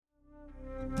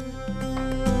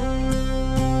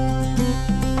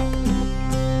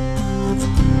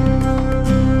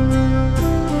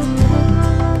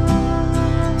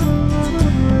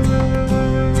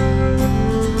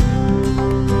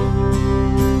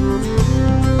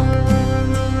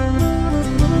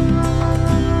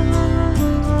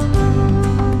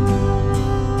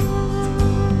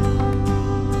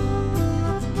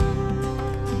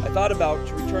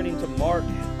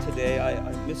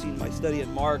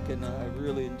Mark, and I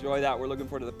really enjoy that. We're looking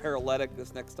forward to the paralytic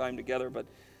this next time together. But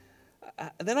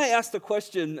then I asked the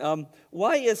question,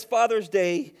 why is Father's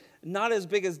Day not as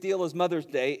big a deal as Mother's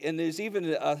Day? And there's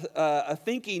even a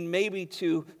thinking maybe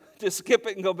to skip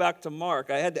it and go back to Mark.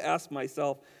 I had to ask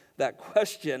myself that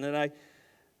question, and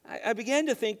I began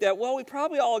to think that, well, we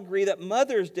probably all agree that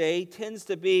Mother's Day tends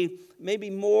to be maybe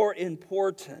more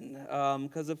important,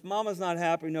 because if Mama's not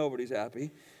happy, nobody's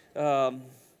happy.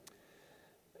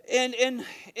 And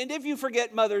if you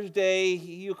forget Mother's Day,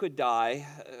 you could die.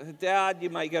 Dad, you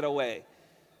might get away.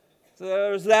 So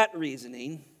there's that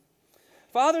reasoning.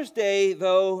 Father's Day,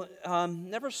 though,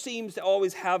 never seems to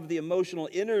always have the emotional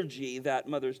energy that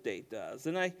Mother's Day does.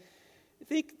 And I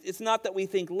think it's not that we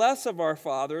think less of our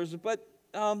fathers, but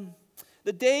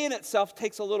the day in itself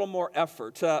takes a little more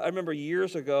effort. I remember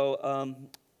years ago,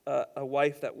 a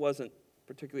wife that wasn't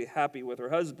particularly happy with her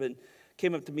husband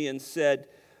came up to me and said,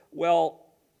 well,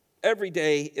 every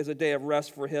day is a day of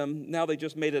rest for him. Now they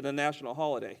just made it a national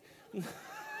holiday.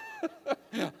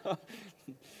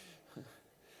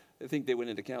 I think they went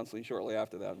into counseling shortly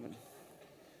after that.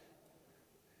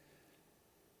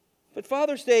 But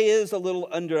Father's Day is a little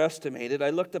underestimated.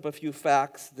 I looked up a few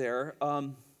facts there.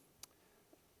 From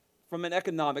an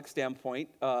economic standpoint,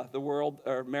 the world,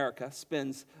 or America,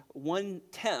 spends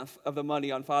 1/10 of the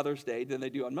money on Father's Day than they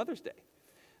do on Mother's Day.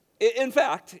 In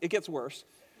fact, it gets worse.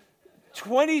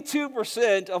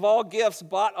 22% of all gifts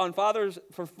bought on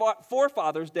for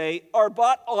Father's Day are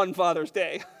bought on Father's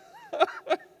Day.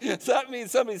 So that means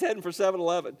somebody's heading for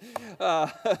 7-Eleven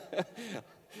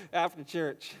after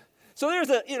church. So there's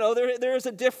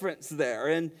a difference there,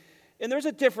 and there's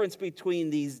a difference between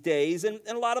these days, and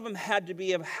a lot of them had to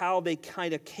be of how they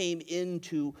kind of came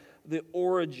into the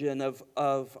origin of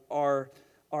our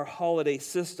holiday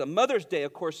system. Mother's Day,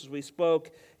 of course, as we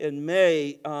spoke in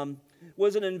May,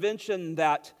 was an invention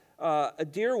that a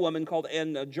dear woman called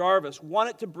Anna Jarvis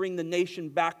wanted to bring the nation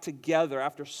back together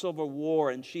after Civil War,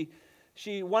 and she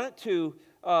wanted to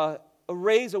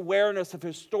raise awareness of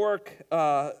historic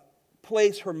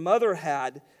place her mother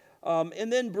had,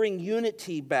 and then bring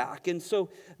unity back. And so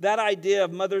that idea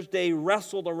of Mother's Day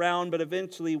wrestled around, but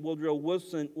eventually Woodrow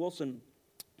Wilson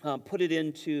put it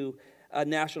into a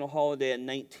national holiday in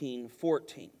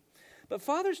 1914. But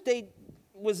Father's Day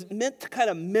was meant to kind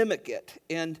of mimic it,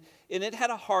 and it had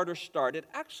a harder start. It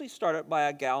actually started by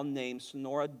a gal named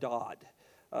Sonora Dodd.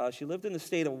 She lived in the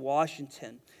state of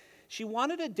Washington. She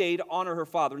wanted a day to honor her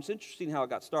father. It's interesting how it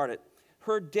got started.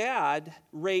 Her dad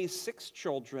raised 6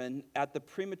 children at the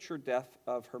premature death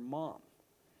of her mom,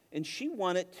 and she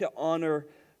wanted to honor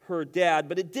her dad,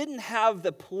 but it didn't have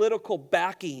the political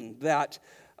backing that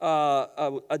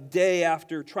a day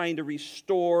after trying to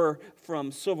restore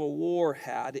from Civil War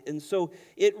had, and so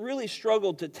it really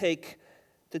struggled to take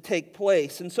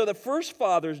place. And so the first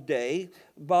Father's Day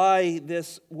by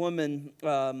this woman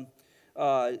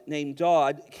named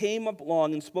Dodd came up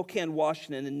along in Spokane,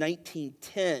 Washington in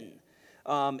 1910,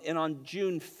 and on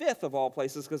June 5th of all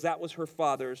places, because that was her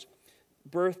father's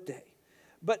birthday.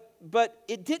 But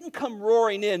it didn't come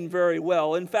roaring in very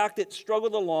well. In fact, it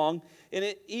struggled along,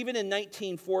 and even in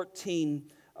 1914,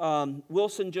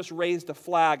 Wilson just raised a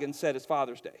flag and said it's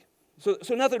Father's Day.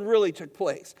 So nothing really took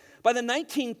place. By the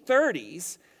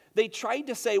 1930s, they tried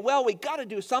to say, well, we got to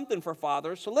do something for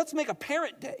fathers, so let's make a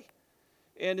Parent Day.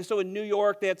 And so in New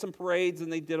York, they had some parades,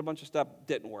 and they did a bunch of stuff.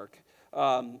 Didn't work.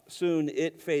 Soon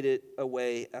it faded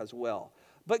away as well.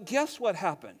 But guess what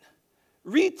happened?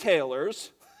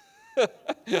 Retailers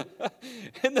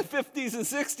in the 50s and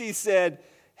 60s said,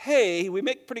 hey, we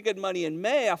make pretty good money in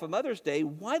May off of Mother's Day.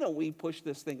 Why don't we push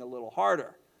this thing a little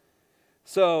harder?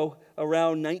 So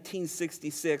around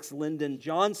 1966, Lyndon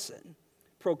Johnson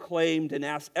proclaimed and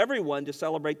asked everyone to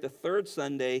celebrate the third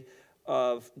Sunday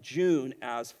of June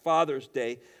as Father's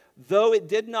Day, though it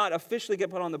did not officially get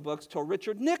put on the books till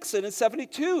Richard Nixon in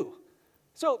 72.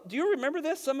 So do you remember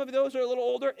this? Some of those are a little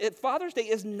older. Father's Day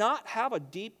does not have a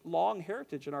deep, long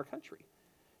heritage in our country.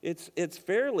 It's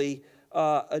fairly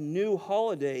a new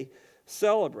holiday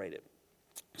celebrated.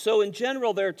 So in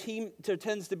general, there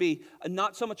tends to be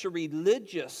not so much a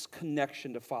religious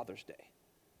connection to Father's Day.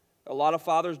 A lot of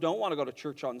fathers don't want to go to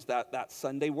church on that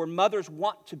Sunday, where mothers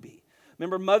want to be.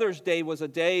 Remember, Mother's Day was a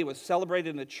day, it was celebrated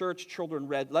in the church. Children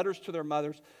read letters to their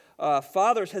mothers.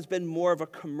 Father's has been more of a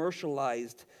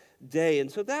commercialized day.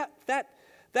 And so that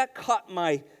caught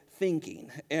my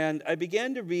thinking. And I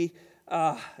began to be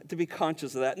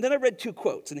conscious of that. And then I read 2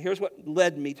 quotes, and here's what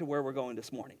led me to where we're going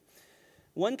this morning.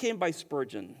 One came by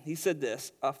Spurgeon. He said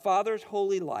this: a father's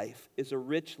holy life is a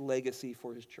rich legacy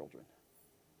for his children.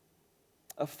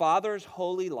 A father's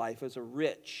holy life is a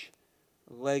rich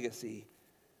legacy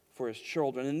for his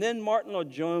children. And then Martin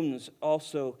Lloyd-Jones,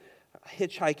 also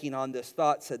hitchhiking on this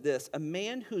thought, said this: a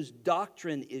man whose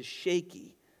doctrine is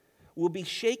shaky will be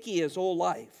shaky his whole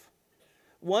life.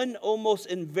 One almost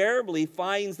invariably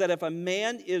finds that if a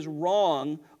man is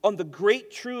wrong on the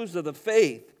great truths of the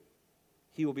faith,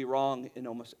 he will be wrong in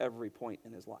almost every point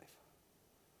in his life.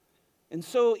 And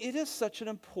so it is such an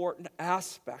important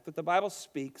aspect that the Bible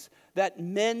speaks that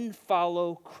men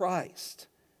follow Christ.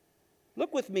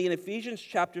 Look with me in Ephesians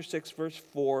chapter 6, verse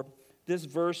 4. This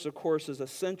verse, of course, is a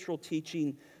central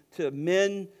teaching to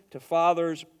men, to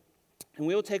fathers. And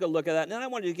we will take a look at that. And then I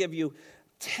wanted to give you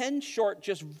 10 short,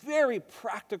 just very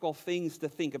practical things to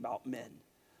think about men.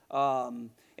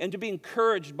 And to be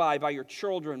encouraged by your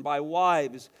children, by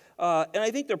wives. And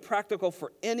I think they're practical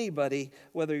for anybody,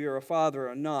 whether you're a father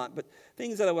or not. But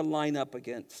things that I would line up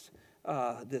against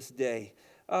this day.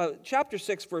 Chapter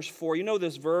 6, verse 4. You know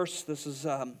this verse. This is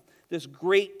this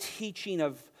great teaching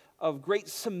of great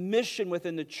submission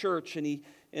within the church. And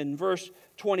in verse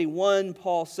 21,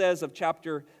 Paul says of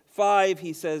chapter 5,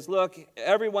 he says, look,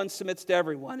 everyone submits to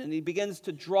everyone. And he begins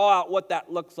to draw out what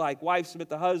that looks like. Wives submit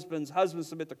to husbands, husbands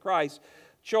submit to Christ,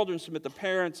 children submit to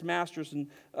parents, masters and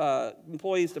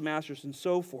employees to masters, and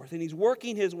so forth. And he's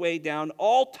working his way down,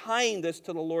 all tying this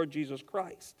to the Lord Jesus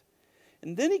Christ.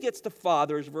 And then he gets to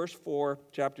fathers, verse 4,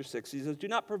 chapter 6. He says, do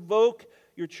not provoke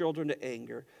your children to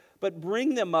anger, but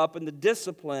bring them up in the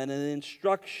discipline and the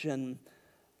instruction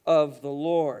of the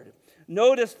Lord.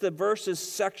 Notice the verse is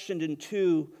sectioned in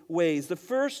two ways. The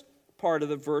first part of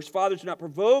the verse, fathers, do not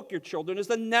provoke your children, is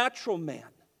the natural man.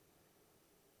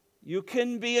 You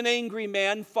can be an angry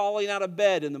man falling out of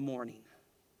bed in the morning.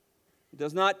 It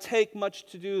does not take much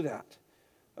to do that.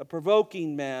 A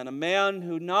provoking man, a man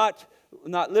who not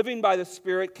living by the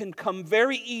Spirit, can come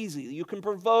very easy. You can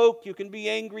provoke, you can be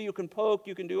angry, you can poke,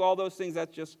 you can do all those things.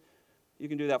 You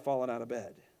can do that falling out of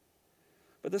bed.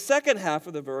 But the second half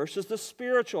of the verse is the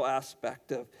spiritual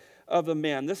aspect of the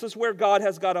man. This is where God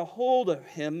has got a hold of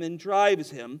him and drives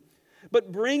him.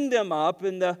 But bring them up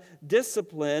in the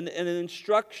discipline and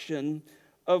instruction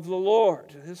of the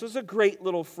Lord. This is a great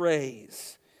little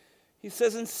phrase. He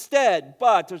says instead,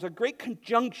 but there's a great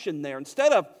conjunction there.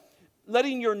 Instead of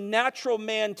letting your natural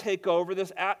man take over,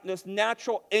 this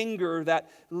natural anger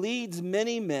that leads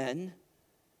many men,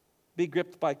 be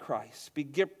gripped by Christ. Be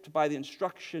gripped by the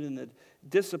instruction and the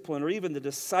discipline, or even the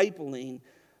discipling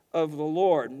of the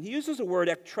Lord. And he uses the word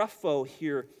ektrepho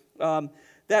here.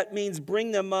 That means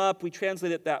bring them up. We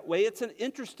translate it that way. It's an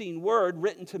interesting word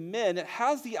written to men. It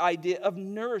has the idea of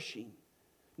nourishing,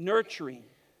 nurturing,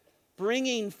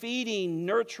 bringing, feeding,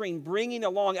 nurturing, bringing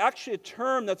along. Actually, a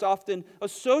term that's often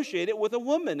associated with a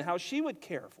woman, how she would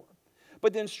care for.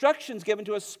 But the instructions given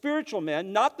to a spiritual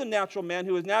man, not the natural man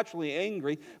who is naturally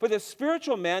angry, but the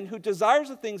spiritual man who desires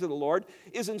the things of the Lord,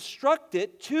 is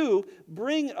instructed to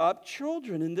bring up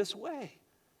children in this way.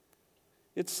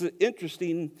 It's an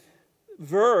interesting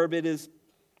verb.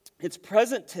 It's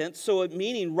present tense, so it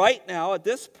meaning right now at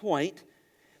this point,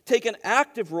 take an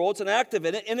active role. It's an active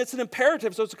in it, and it's an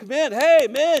imperative, so it's a command. Hey,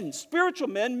 men, spiritual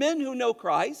men who know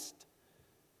Christ,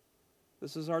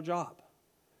 this is our job.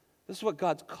 This is what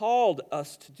God's called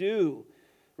us to do.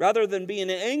 Rather than being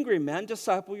an angry man,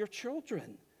 disciple your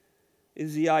children,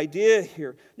 is the idea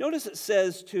here. Notice it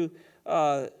says to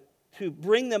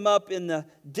bring them up in the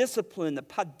discipline, the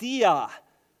padia,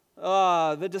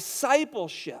 the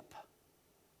discipleship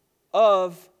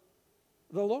of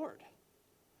the Lord.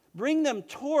 Bring them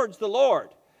towards the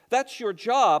Lord. That's your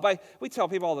job. We tell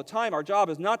people all the time, our job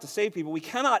is not to save people. We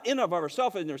cannot in of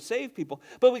ourselves save people,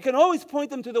 but we can always point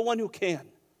them to the one who can.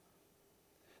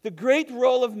 The great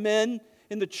role of men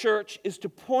in the church is to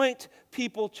point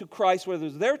people to Christ, whether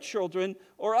it's their children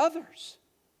or others.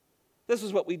 This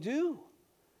is what we do.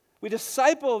 We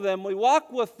disciple them. We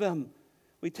walk with them.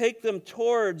 We take them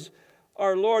towards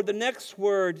our Lord. The next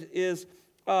word is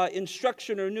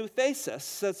instruction, or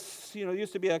nouthesis. That's,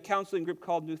 used to be a counseling group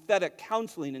called Nouthetic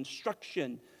Counseling,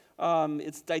 instruction.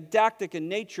 It's didactic in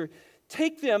nature.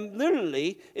 Take them,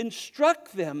 literally,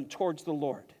 instruct them towards the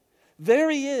Lord.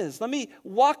 There he is. Let me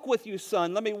walk with you,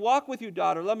 son. Let me walk with you,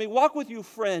 daughter. Let me walk with you,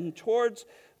 friend, towards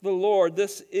the Lord.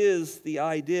 This is the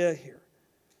idea here.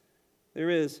 There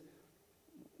is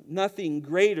nothing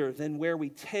greater than where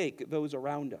we take those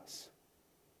around us.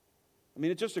 I mean,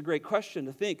 it's just a great question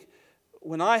to think.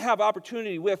 When I have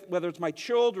opportunity with, whether it's my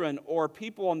children or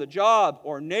people on the job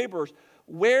or neighbors,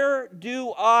 where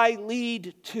do I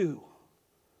lead to?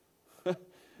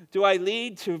 Do I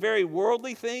lead to very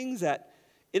worldly things that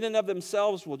in and of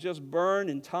themselves will just burn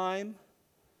in time?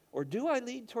 Or do I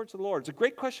lead towards the Lord? It's a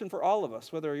great question for all of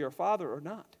us, whether you're a father or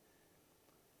not.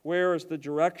 Where is the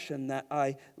direction that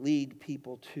I lead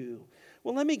people to?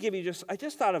 Well, let me give you I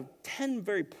just thought of 10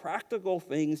 very practical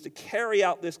things to carry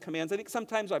out this command. I think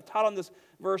sometimes I've taught on this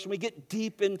verse and we get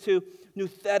deep into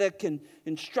nouthetic and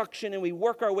instruction and we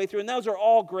work our way through. And those are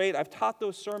all great. I've taught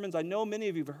those sermons. I know many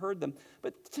of you have heard them.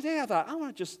 But today I thought I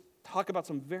want to just talk about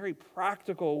some very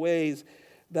practical ways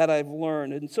that I've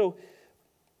learned. And so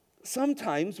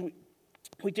sometimes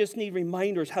we just need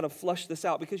reminders how to flush this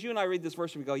out. Because you and I read this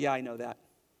verse and we go, yeah, I know that.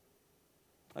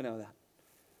 I know that.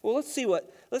 Well,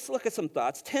 let's look at some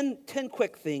thoughts. 10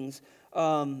 quick things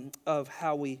of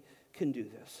how we can do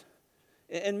this.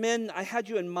 And men, I had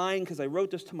you in mind because I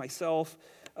wrote this to myself.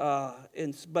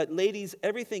 But ladies,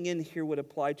 everything in here would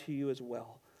apply to you as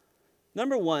well.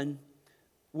 Number one,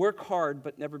 work hard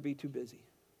but never be too busy.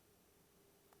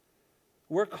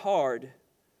 Work hard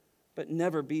but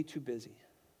never be too busy.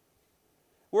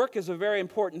 Work is a very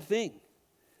important thing.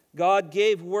 God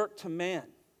gave work to man.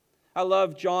 I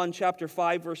love John chapter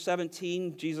 5, verse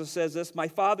 17. Jesus says this, "My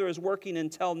Father is working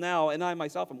until now, and I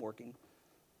myself am working."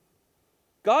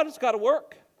 God has got to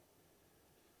work.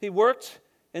 He worked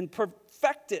and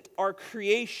perfected our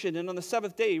creation, and on the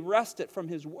seventh day, He rested from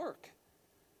His work.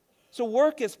 So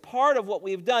work is part of what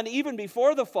we've done. Even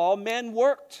before the fall, man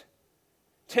worked.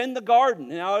 Tend the garden.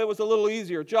 Now, it was a little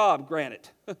easier job, granted.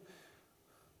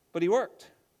 But he worked.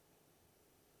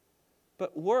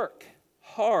 But work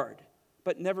hard,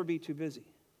 but never be too busy.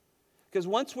 Because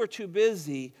once we're too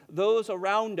busy, those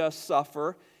around us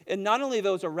suffer. And not only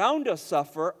those around us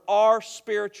suffer, our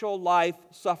spiritual life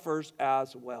suffers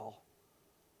as well.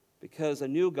 Because a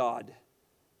new God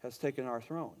has taken our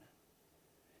throne.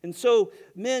 And so,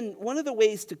 men, one of the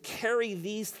ways to carry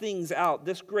these things out,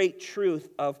 this great truth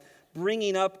of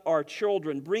bringing up our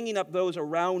children, bringing up those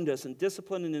around us, and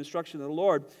discipline and instruction of the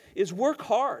Lord, is work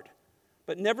hard,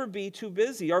 but never be too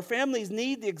busy. Our families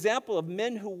need the example of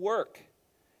men who work.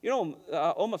 You know,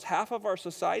 almost half of our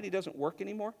society doesn't work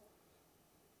anymore.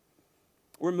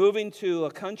 We're moving to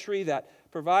a country that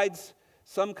provides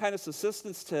some kind of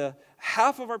subsistence to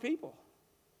half of our people.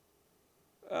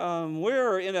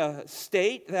 We're in a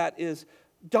state that is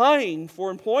dying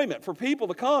for employment, for people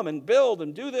to come and build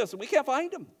and do this, and we can't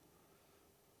find them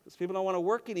because people don't want to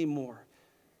work anymore.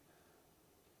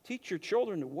 Teach your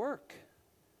children to work.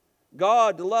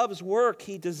 God loves work.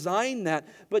 He designed that.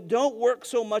 But don't work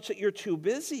so much that you're too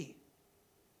busy.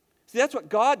 See, that's what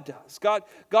God does.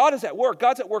 God is at work.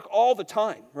 God's at work all the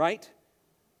time, right?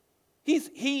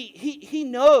 He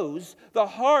knows the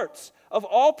hearts of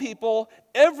all people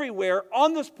everywhere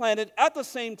on this planet at the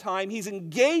same time. He's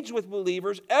engaged with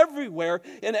believers everywhere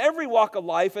in every walk of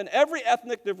life and every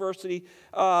ethnic diversity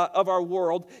of our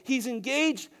world. He's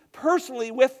engaged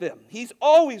personally with them. He's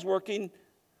always working,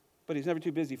 but He's never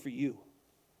too busy for you.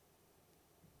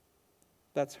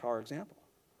 That's our example.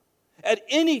 At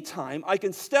any time, I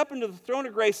can step into the throne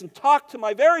of grace and talk to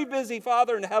my very busy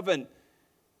Father in heaven,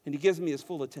 and He gives me His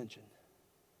full attention.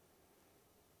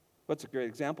 What's a great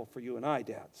example for you and I,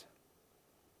 dads?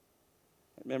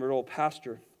 I remember an old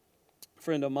pastor, a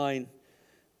friend of mine,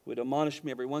 would admonish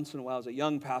me every once in a while as a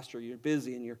young pastor. You're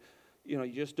busy and you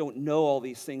just don't know all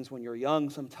these things when you're young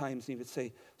sometimes. And he would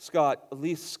say, "Scott, at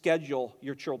least schedule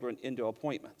your children into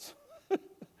appointments."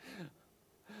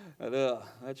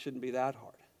 That shouldn't be that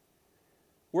hard.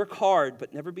 Work hard,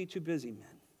 but never be too busy,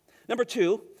 men. Number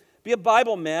two, be a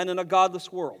Bible man in a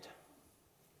godless world.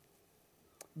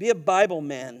 Be a Bible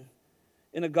man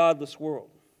in a godless world.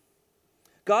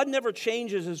 God never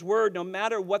changes His word no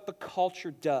matter what the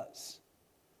culture does.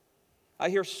 I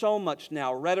hear so much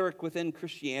now, rhetoric within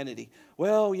Christianity.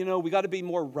 Well, we got to be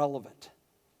more relevant.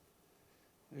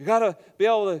 We got to be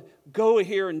able to go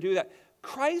here and do that.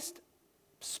 Christ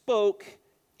spoke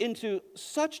into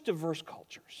such diverse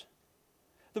cultures.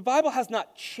 The Bible has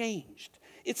not changed.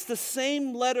 It's the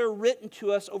same letter written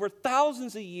to us over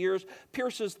thousands of years,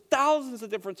 pierces thousands of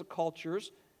different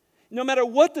cultures. No matter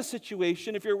what the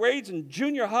situation, if you're raised in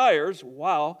junior hires,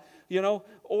 wow,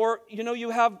 or you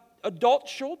have adult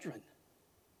children.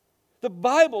 The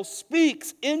Bible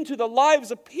speaks into the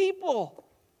lives of people.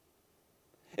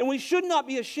 And we should not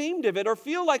be ashamed of it or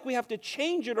feel like we have to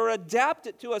change it or adapt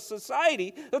it to a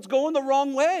society that's going the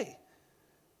wrong way.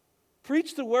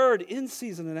 Preach the word in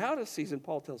season and out of season,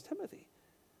 Paul tells Timothy,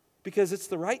 because it's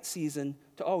the right season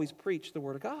to always preach the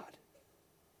word of God.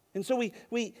 And so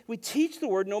we teach the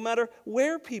word no matter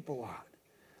where people are.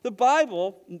 The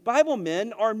Bible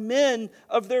men are men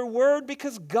of their word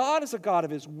because God is a God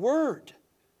of His word.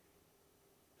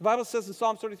 The Bible says in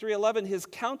Psalm 33:11, His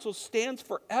counsel stands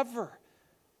forever.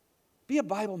 Be a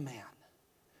Bible man.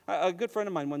 A good friend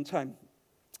of mine one time,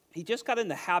 he just got in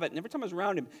the habit, and every time I was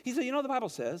around him, he said, the Bible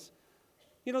says,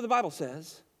 You know, the Bible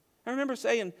says. I remember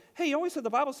saying, hey, you always said the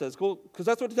Bible says. Well, because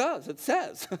that's what it does. It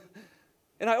says.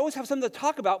 And I always have something to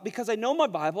talk about because I know my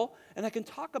Bible and I can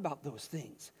talk about those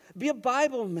things. Be a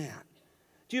Bible man.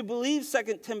 Do you believe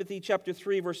 2 Timothy chapter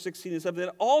 3, verse 16 and 17,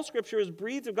 that all Scripture is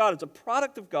breathed of God? It's a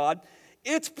product of God.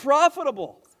 It's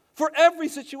profitable for every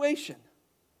situation.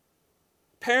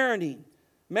 Parenting,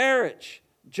 marriage,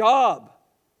 job,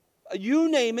 you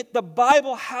name it, the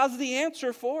Bible has the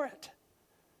answer for it.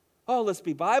 Oh, let's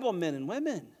be Bible men and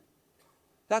women.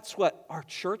 That's what our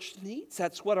church needs.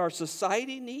 That's what our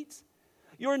society needs.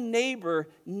 Your neighbor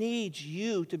needs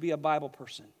you to be a Bible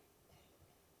person,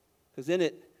 because in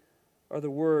it are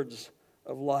the words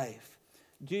of life.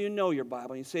 Do you know your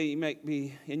Bible? You say, you might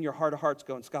be in your heart of hearts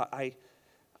going, Scott,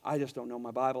 I just don't know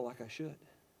my Bible like I should.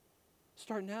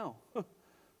 Start now.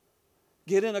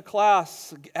 Get in a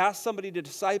class. Ask somebody to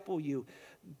disciple you.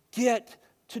 Get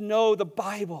to know the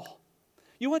Bible.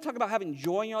 You want to talk about having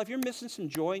joy in your life? You're missing some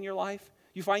joy in your life.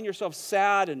 You find yourself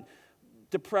sad and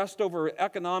depressed over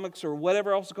economics or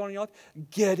whatever else is going on in your life.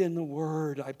 Get in the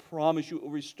Word. I promise you it will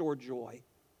restore joy.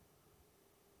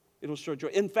 It will restore joy.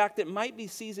 In fact, it might be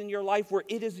seasons in your life where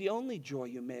it is the only joy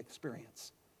you may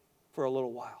experience for a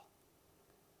little while.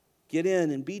 Get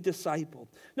in and be discipled.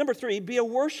 Number 3, be a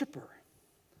worshiper.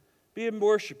 Be a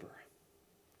worshiper.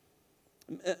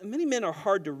 Many men are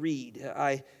hard to read.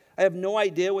 I have no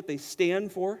idea what they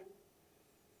stand for.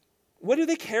 What do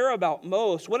they care about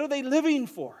most? What are they living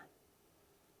for?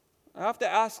 I have to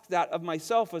ask that of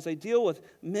myself as I deal with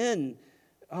men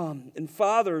and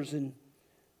fathers and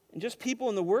just people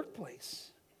in the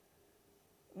workplace.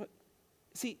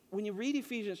 See, when you read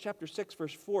Ephesians chapter 6,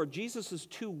 verse 4, Jesus is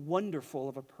too wonderful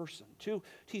of a person.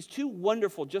 He's too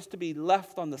wonderful just to be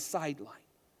left on the sideline.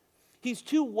 He's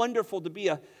too wonderful to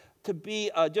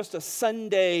be just a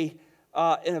Sunday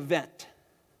event.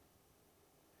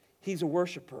 He's a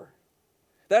worshiper.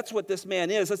 That's what this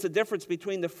man is. That's the difference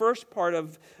between the first part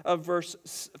of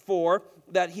verse 4,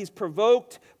 that he's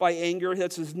provoked by anger.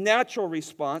 That's his natural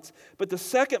response. But the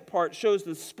second part shows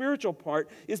the spiritual part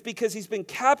is because he's been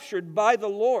captured by the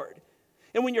Lord.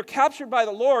 And when you're captured by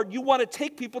the Lord, you want to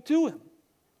take people to Him,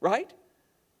 right?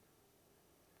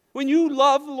 When you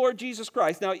love the Lord Jesus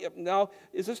Christ, now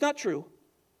is this not true?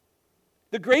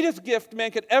 The greatest gift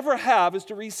man could ever have is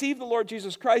to receive the Lord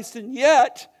Jesus Christ, and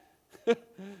yet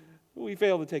we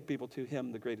fail to take people to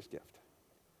Him, the greatest gift.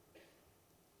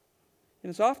 And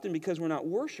it's often because we're not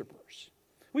worshipers.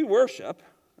 We worship.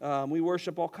 We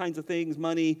worship all kinds of things,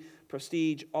 money,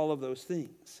 prestige, all of those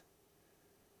things.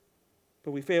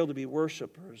 But we fail to be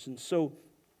worshipers. And so,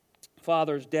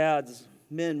 fathers, dads,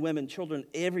 men, women, children,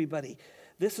 everybody,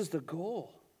 this is the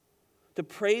goal. To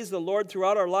praise the Lord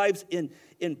throughout our lives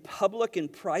in public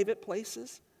and private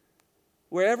places,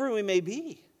 wherever we may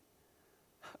be.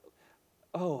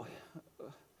 Oh,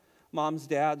 moms,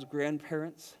 dads,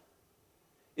 grandparents,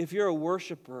 if you're a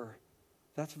worshiper,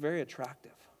 that's very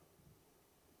attractive.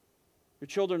 Your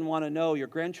children want to know, your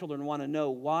grandchildren want to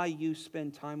know why you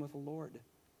spend time with the Lord.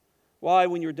 Why,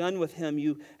 when you're done with Him,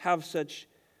 you have such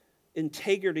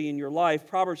integrity in your life.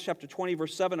 Proverbs chapter 20,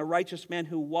 verse 7, a righteous man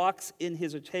who walks in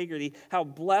his integrity, how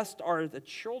blessed are the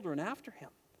children after him.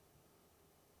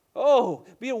 Oh,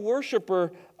 be a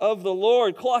worshiper of the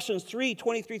Lord. Colossians 3,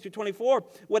 23 through 24.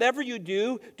 Whatever you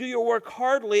do, do your work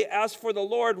heartily as for the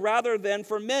Lord rather than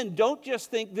for men. Don't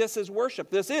just think this is worship.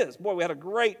 This is. Boy, we had a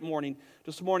great morning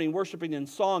this morning worshiping in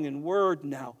song and word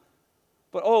now.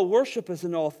 But worship is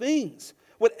in all things.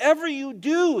 Whatever you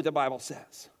do, the Bible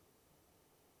says.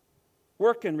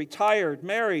 Working, retired,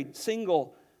 married,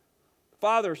 single,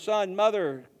 father, son,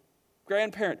 mother,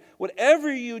 grandparent.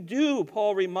 Whatever you do,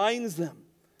 Paul reminds them,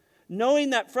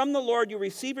 knowing that from the Lord you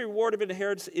receive a reward of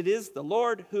inheritance, it is the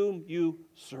Lord whom you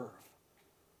serve.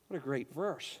 What a great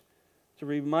verse to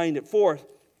remind it. Fourth,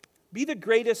 be the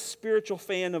greatest spiritual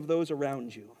fan of those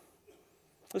around you.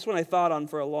 This one I thought on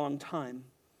for a long time.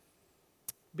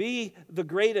 Be the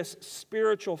greatest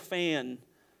spiritual fan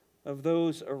of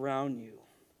those around you.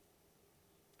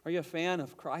 Are you a fan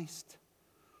of Christ?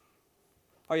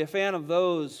 Are you a fan of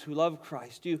those who love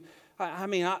Christ? We're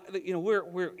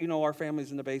our family's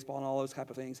into baseball and all those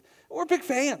type of things. We're big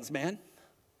fans, man.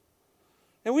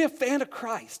 And we're a fan of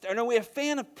Christ. And we're a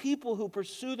fan of people who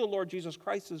pursue the Lord Jesus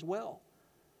Christ as well.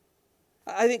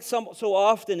 I think so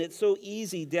often it's so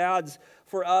easy, dads,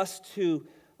 for us to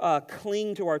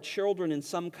cling to our children in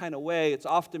some kind of way. It's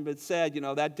often been said,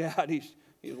 that dad, he's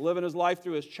living his life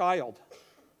through his child.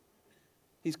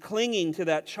 He's clinging to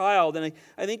that child. And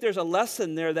I think there's a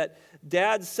lesson there that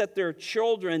dads set their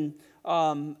children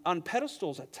on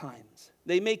pedestals at times.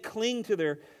 They may cling to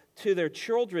to their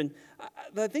children,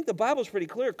 I think the Bible's pretty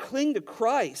clear. Cling to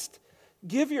Christ.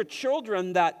 Give your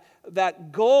children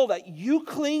that goal that you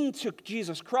cling to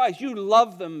Jesus Christ. You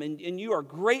love them and you are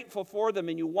grateful for them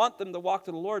and you want them to walk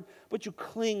to the Lord, but you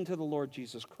cling to the Lord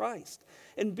Jesus Christ.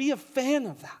 And be a fan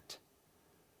of that.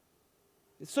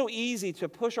 It's so easy to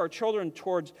push our children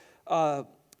towards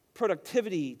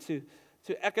productivity, to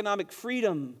economic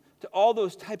freedom, to all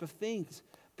those type of things.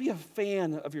 Be a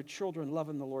fan of your children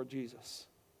loving the Lord Jesus.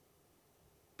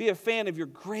 Be a fan of your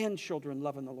grandchildren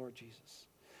loving the Lord Jesus.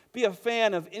 Be a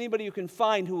fan of anybody you can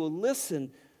find who will listen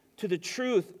to the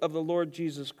truth of the Lord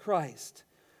Jesus Christ.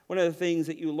 One of the things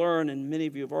that you learn, and many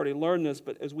of you have already learned this,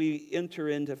 but as we enter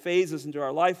into phases into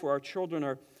our life where our children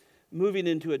are moving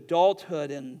into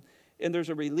adulthood and there's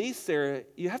a release there,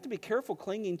 you have to be careful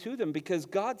clinging to them because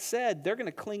God said they're going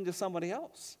to cling to somebody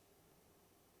else.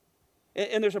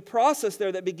 And there's a process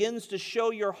there that begins to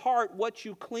show your heart what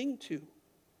you cling to.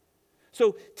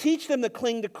 So teach them to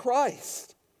cling to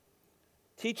Christ.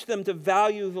 Teach them to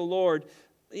value the Lord.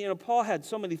 You know, Paul had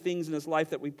so many things in his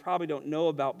life that we probably don't know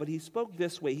about, but he spoke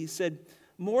this way. He said,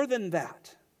 more than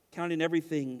that, counting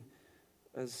everything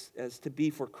as to be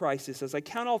for Christ, he says, I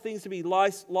count all things to be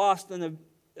lost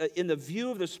in the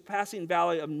view of the surpassing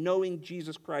value of knowing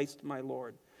Jesus Christ, my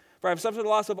Lord. For I have suffered the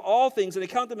loss of all things, and I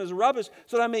count them as rubbish,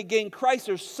 so that I may gain Christ.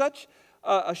 There's such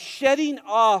a shedding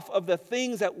off of the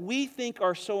things that we think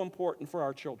are so important for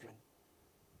our children.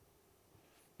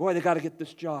 Boy, they've got to get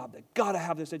this job. They've got to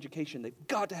have this education. They've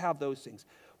got to have those things.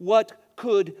 What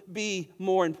could be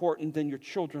more important than your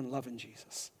children loving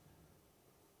Jesus?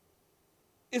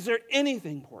 Is there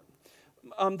anything important?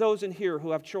 Those in here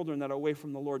who have children that are away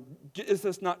from the Lord, is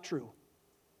this not true?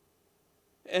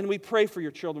 And we pray for your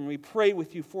children. We pray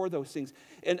with you for those things.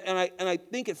 And I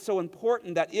think it's so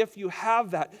important that if you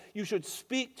have that, you should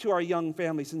speak to our young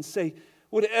families and say,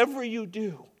 whatever you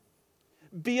do,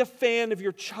 be a fan of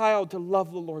your child to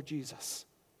love the Lord Jesus.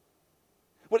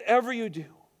 Whatever you do,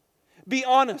 be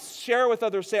honest. Share with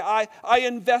others. Say, I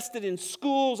invested in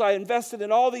schools. I invested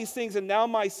in all these things, and now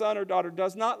my son or daughter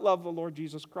does not love the Lord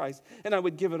Jesus Christ. And I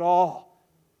would give it all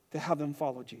to have them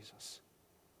follow Jesus.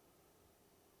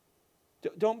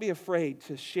 Don't be afraid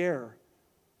to share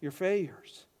your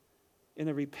failures in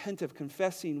a repentant,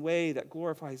 confessing way that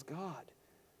glorifies God.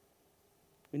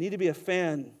 We need to be a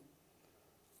fan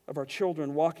of our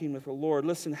children walking with the Lord.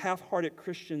 Listen, half-hearted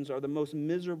Christians are the most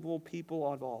miserable people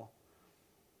of all.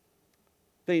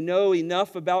 They know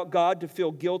enough about God to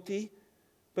feel guilty,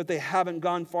 but they haven't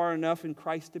gone far enough in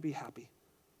Christ to be happy.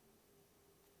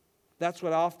 That's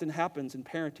what often happens in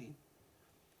parenting.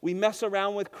 We mess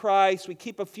around with Christ. We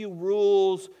keep a few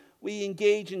rules. We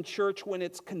engage in church when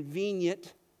it's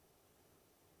convenient.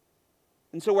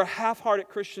 And so we're half-hearted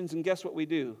Christians, and guess what we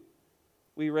do?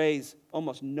 We raise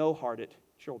almost no-hearted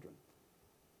children.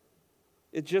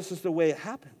 It just is the way it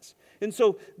happens. And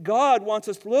so God wants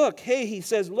us to look. Hey, he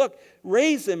says, look,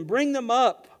 raise them, bring them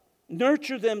up,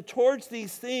 nurture them towards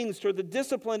these things, toward the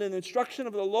discipline and instruction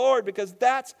of the Lord, because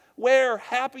that's where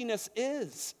happiness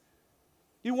is.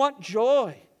 You want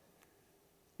joy.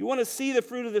 You want to see the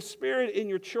fruit of the Spirit in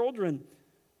your children.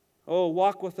 Oh,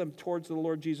 walk with them towards the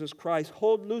Lord Jesus Christ.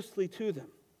 Hold loosely to them,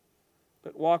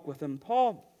 but walk with them.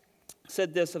 Paul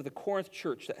said this of the Corinth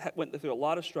church that went through a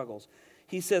lot of struggles.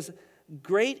 He says,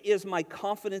 great is my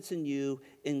confidence in you,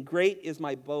 and great is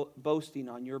my boasting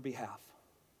on your behalf.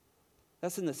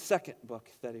 That's in the second book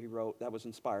that he wrote that was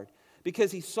inspired.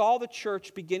 Because he saw the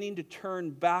church beginning to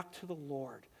turn back to the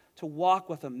Lord, to walk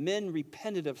with him. Men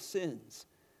repented of sins.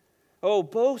 Oh,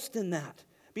 boast in that.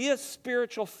 Be a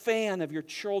spiritual fan of your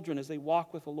children as they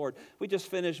walk with the Lord. We just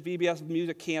finished VBS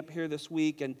Music Camp here this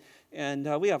week, and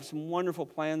we have some wonderful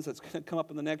plans that's going to come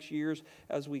up in the next years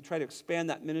as we try to expand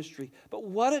that ministry. But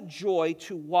what a joy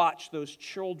to watch those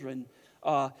children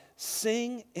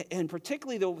sing, and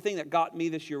particularly the thing that got me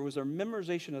this year was their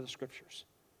memorization of the Scriptures.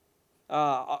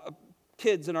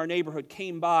 Kids in our neighborhood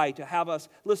came by to have us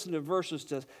listen to verses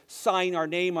to sign our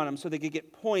name on them so they could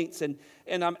get points. And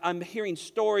I'm hearing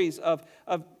stories of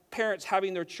parents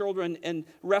having their children in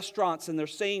restaurants and they're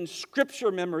saying Scripture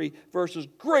memory verses,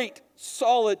 great,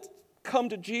 solid, come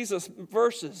to Jesus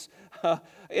verses.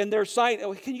 And they're saying,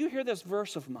 oh, can you hear this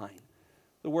verse of mine?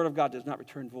 The Word of God does not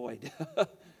return void.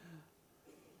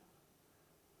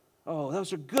 Oh,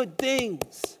 those are good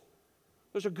things.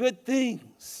 Those are good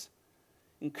things.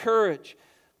 Encourage.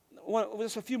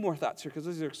 Just a few more thoughts here because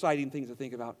these are exciting things to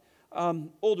think about.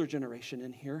 Older generation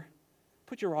in here.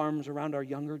 Put your arms around our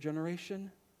younger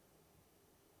generation.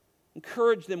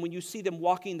 Encourage them when you see them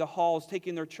walking the halls,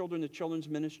 taking their children to children's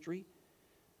ministry.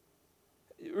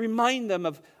 Remind them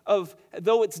of,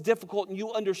 though it's difficult and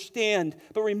you understand,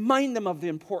 but remind them of the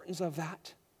importance of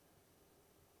that.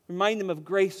 Remind them of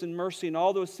grace and mercy and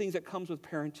all those things that comes with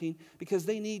parenting, because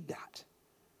they need that.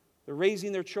 They're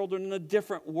raising their children in a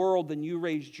different world than you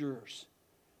raised yours.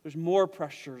 There's more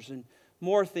pressures and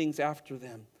more things after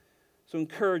them. So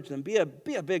encourage them. Be a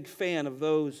big fan of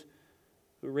those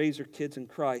who raise their kids in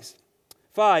Christ.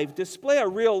 5, display a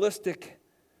realistic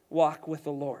walk with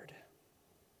the Lord.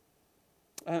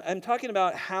 I'm talking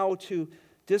about how to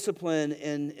discipline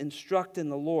and instruct in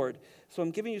the Lord. So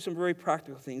I'm giving you some very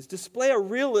practical things. Display a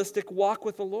realistic walk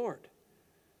with the Lord.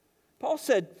 Paul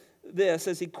said this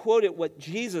as he quoted what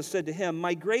Jesus said to him,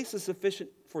 "My grace is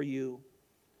sufficient for you,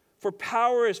 for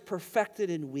power is perfected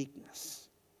in weakness."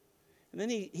 And then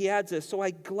he adds this, "So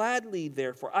I gladly,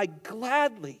 therefore, I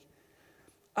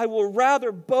will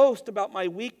rather boast about my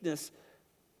weakness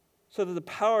so that the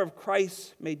power of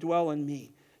Christ may dwell in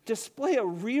me." Display a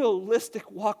realistic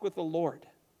walk with the Lord.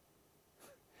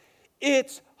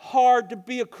 It's hard to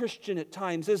be a Christian at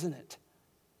times, isn't it?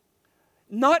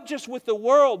 Not just with the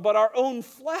world, but our own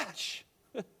flesh.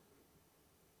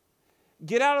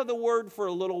 Get out of the Word for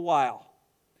a little while.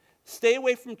 Stay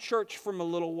away from church for a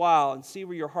little while and see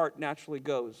where your heart naturally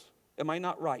goes. Am I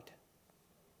not right?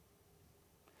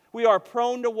 We are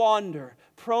prone to wander,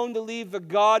 prone to leave the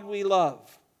God we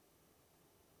love.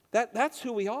 That's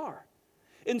who we are.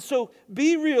 And so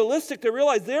be realistic to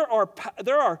realize there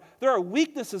are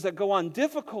weaknesses that go on,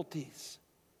 difficulties.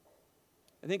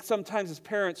 I think sometimes as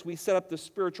parents we set up this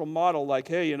spiritual model like,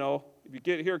 hey, if you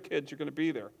get here, kids, you're going to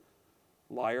be there.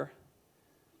 Liar.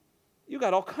 You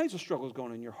got all kinds of struggles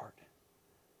going in your heart.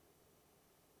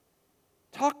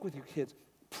 Talk with your kids.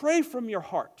 Pray from your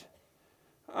heart.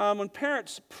 When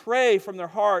parents pray from their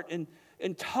heart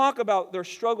and talk about their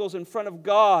struggles in front of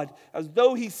God as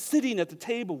though He's sitting at the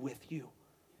table with you,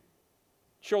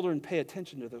 children pay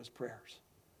attention to those prayers.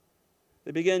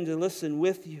 They begin to listen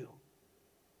with you.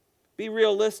 Be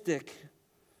realistic.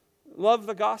 Love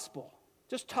the gospel.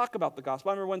 Just talk about the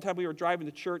gospel. I remember one time we were driving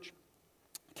to church.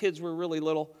 Kids were really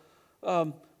little.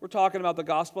 We're talking about the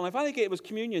gospel. And I finally, it was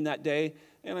communion that day.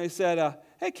 And I said,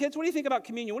 hey, kids, what do you think about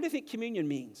communion? What do you think communion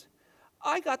means?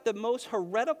 I got the most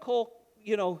heretical,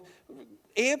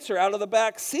 answer out of the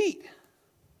back seat.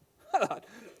 I thought,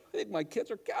 I think my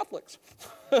kids are Catholics.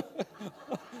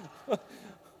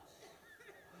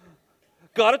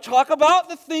 Got to talk about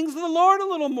the things of the Lord a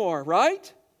little more,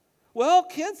 right? Well,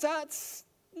 kids, that's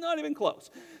not even close.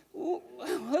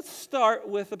 Let's start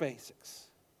with the basics.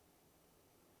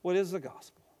 What is the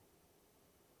gospel?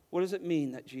 What does it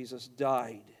mean that Jesus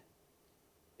died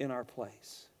in our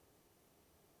place?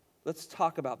 Let's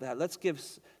talk about that. Let's give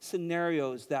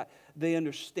scenarios that they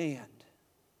understand.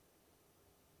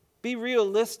 Be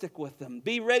realistic with them.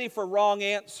 Be ready for wrong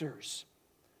answers.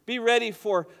 Be ready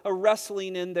for a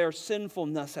wrestling in their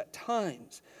sinfulness at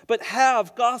times. But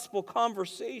have gospel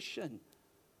conversation.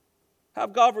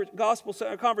 Have gospel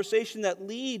conversation that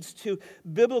leads to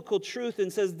biblical truth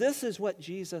and says, this is what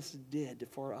Jesus did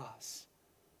for us.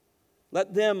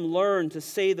 Let them learn to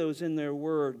say those in their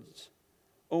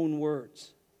own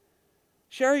words.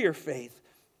 Share your faith.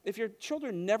 If your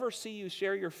children never see you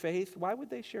share your faith, why would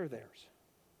they share theirs?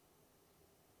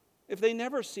 If they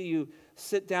never see you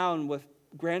sit down with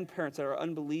grandparents that are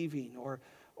unbelieving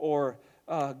or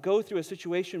go through a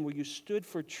situation where you stood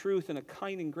for truth in a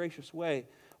kind and gracious way,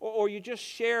 or you just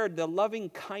shared the loving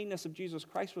kindness of Jesus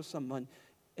Christ with someone,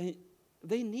 and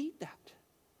they need that.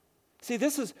 See,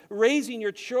 this is raising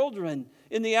your children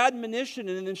in the admonition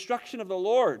and instruction of the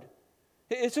Lord.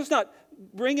 It's just not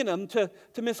bringing them to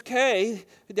Miss Kay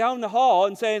down the hall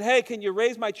and saying, hey, can you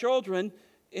raise my children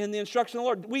in the instruction of the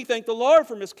Lord? We thank the Lord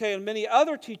for Miss Kay and many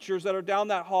other teachers that are down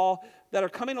that hall that are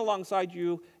coming alongside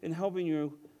you and helping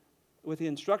you with the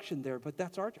instruction there. But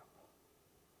that's our job.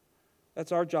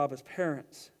 That's our job as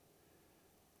parents.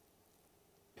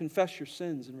 Confess your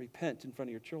sins and repent in front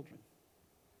of your children.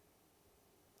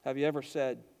 Have you ever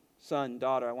said, son,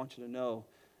 daughter, I want you to know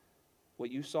what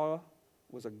you saw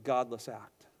was a godless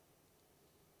act.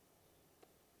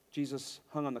 Jesus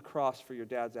hung on the cross for your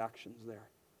dad's actions there.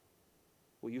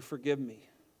 Will you forgive me?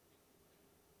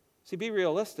 See, be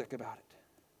realistic about it.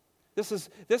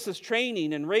 This is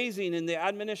training and raising in the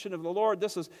admonition of the Lord.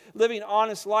 This is living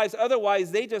honest lives.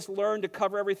 Otherwise, they just learn to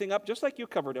cover everything up just like you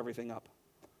covered everything up.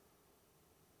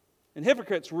 And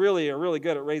hypocrites really are really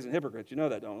good at raising hypocrites. You know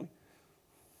that, don't we?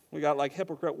 We got like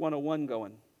Hypocrite 101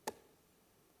 going.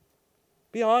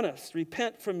 Be honest.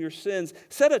 Repent from your sins.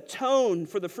 Set a tone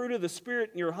for the fruit of the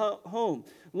Spirit in your home.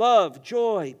 Love,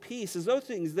 joy, peace. Is those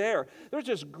things there? They're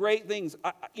just great things.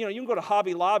 You can go to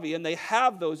Hobby Lobby and they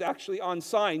have those actually on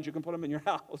signs. You can put them in your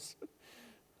house.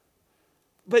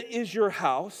 But is your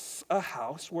house a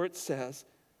house where it says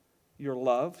you're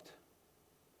loved?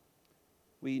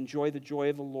 We enjoy the joy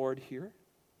of the Lord here.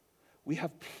 We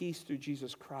have peace through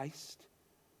Jesus Christ.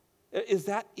 Is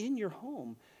that in your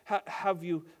home? Have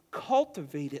you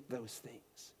cultivated those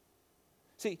things?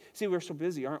 See, we're so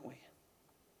busy, aren't we?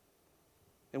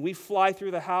 And we fly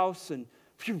through the house and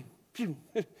phew, phew.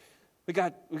 We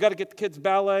got to get the kids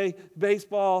ballet,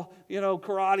 baseball,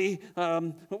 karate.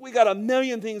 We got a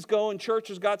million things going. Church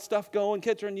has got stuff going.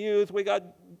 Kids are in youth. We got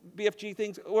BFG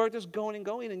things. We're just going and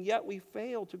going, and yet we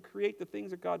fail to create the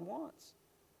things that God wants.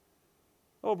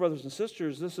 Oh, brothers and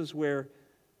sisters, this is where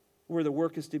the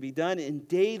work is to be done, and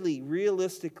daily,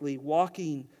 realistically,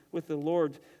 walking with the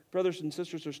Lord. Brothers and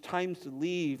sisters, there's times to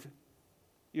leave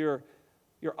your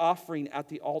offering at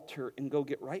the altar and go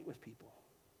get right with people.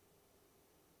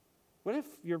 What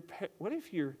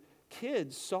if your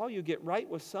kids saw you get right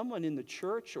with someone in the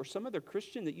church or some other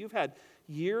Christian that you've had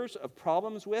years of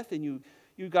problems with, and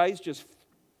you guys just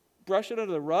brush it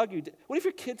under the rug? What if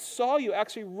your kids saw you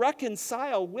actually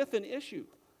reconcile with an issue?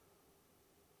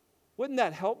 Wouldn't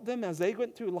that help them as they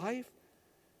went through life?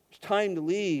 It's time to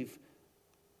leave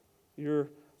your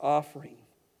offering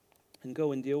and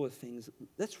go and deal with things.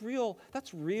 That's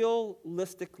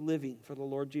realistic living for the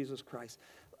Lord Jesus Christ.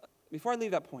 Before I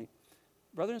leave that point,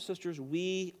 brothers and sisters,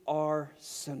 we are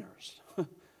sinners.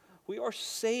 We are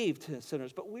saved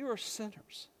sinners, but we are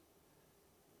sinners.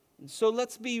 And so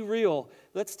let's be real.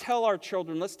 Let's tell our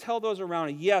children, let's tell those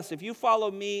around, yes, if you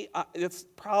follow me, it's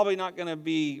probably not going to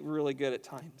be really good at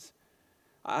times.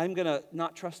 I'm going to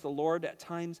not trust the Lord at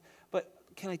times, but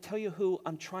can I tell you who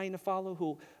I'm trying to follow,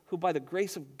 who by the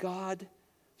grace of God,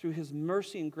 through his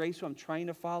mercy and grace, who I'm trying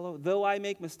to follow? Though I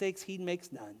make mistakes, he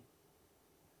makes none.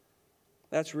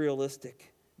 That's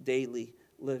realistic daily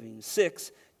living.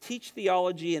 6, teach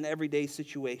theology in everyday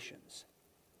situations.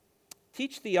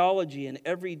 Teach theology in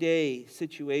everyday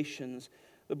situations.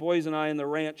 The boys and I in the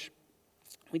ranch,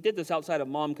 we did this outside of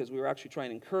Mom because we were actually trying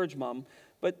to encourage Mom.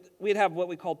 But we'd have what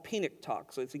we called peanut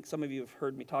talks. I think some of you have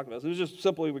heard me talk about this. It was just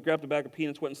simply we grabbed a bag of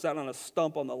peanuts, went and sat on a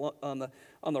stump on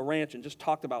the ranch and just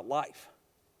talked about life.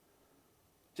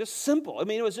 Just simple. I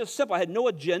mean, it was just simple. I had no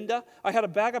agenda. I had a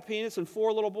bag of peanuts and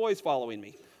 4 little boys following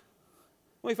me.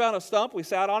 We found a stump. We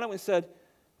sat on it. We said,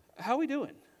 how are we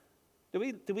doing? Do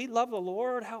we love the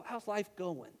Lord? How's life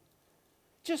going?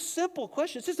 Just simple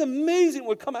questions. It's just amazing what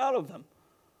would come out of them.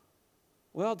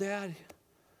 Well, Dad,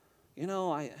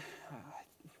 I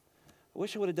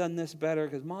wish I would have done this better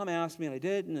because Mom asked me and I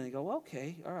didn't. And they go,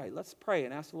 okay, all right, let's pray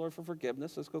and ask the Lord for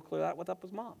forgiveness. Let's go clear that up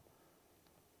with Mom.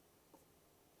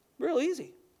 Real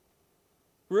easy.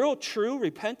 Real true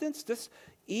repentance. This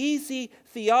easy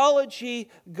theology.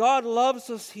 God loves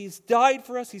us. He's died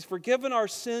for us. He's forgiven our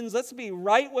sins. Let's be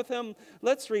right with him.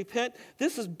 Let's repent.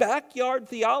 This is backyard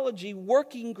theology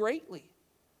working greatly.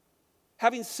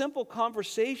 Having simple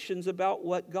conversations about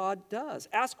what God does.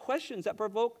 Ask questions that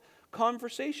provoke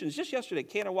conversations. Just yesterday,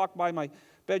 Canna walked by my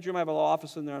bedroom. I have a little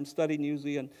office in there. I'm studying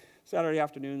usually on Saturday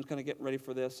afternoons, kind of getting ready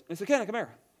for this. And I said, Canna, come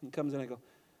here. And he comes in and I go,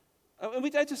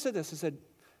 I just said this. I said,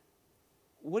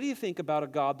 what do you think about a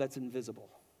God that's invisible?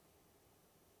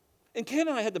 And Ken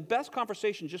and I had the best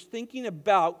conversation just thinking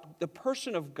about the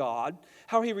person of God,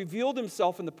 how he revealed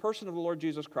himself in the person of the Lord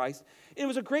Jesus Christ. And it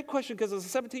was a great question because as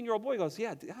a 17-year-old boy, he goes,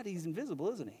 yeah, God, he's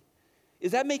invisible, isn't he?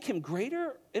 Does that make him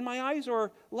greater in my eyes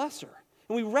or lesser?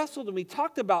 And we wrestled and we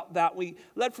talked about that. We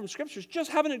led from scriptures, just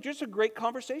having a great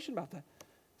conversation about that.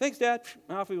 Thanks, Dad.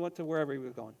 Off we went to wherever he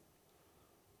was going.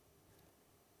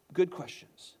 Good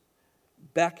questions.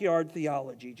 Backyard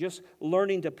theology, just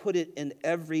learning to put it in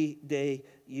everyday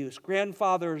use.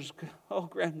 Grandfathers,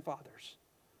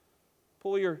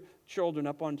 pull your children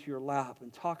up onto your lap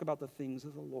and talk about the things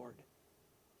of the Lord.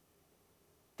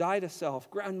 Die to self.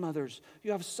 Grandmothers,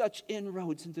 you have such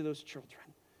inroads into those children.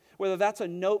 Whether that's a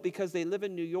note because they live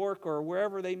in New York or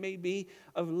wherever they may be,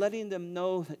 of letting them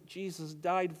know that Jesus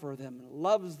died for them and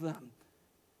loves them.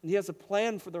 And he has a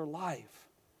plan for their life.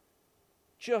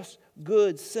 Just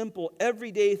good, simple,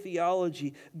 everyday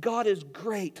theology. God is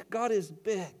great. God is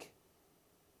big.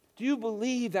 Do you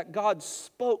believe that God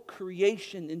spoke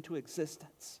creation into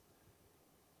existence?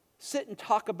 Sit and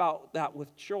talk about that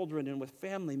with children and with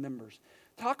family members.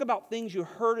 Talk about things you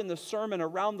heard in the sermon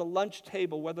around the lunch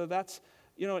table, whether that's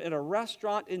at a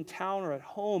restaurant in town or at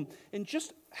home, and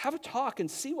just have a talk and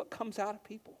see what comes out of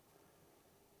people.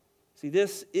 See,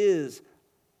 this is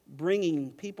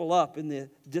bringing people up in the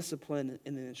discipline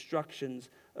and the instructions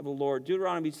of the Lord.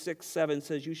 Deuteronomy 6:7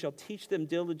 says, "You shall teach them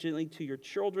diligently to your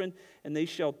children, and they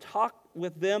shall talk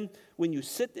with them when you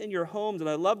sit in your homes." And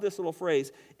I love this little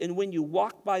phrase, "and when you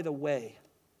walk by the way."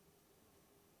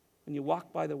 When you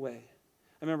walk by the way.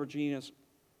 I remember Gina's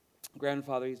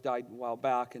grandfather, he's died a while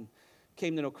back, and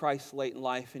came to know Christ late in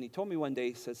life. And he told me one day,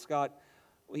 he said, "Scott,"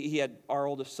 he had our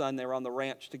oldest son, they were on the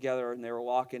ranch together, and they were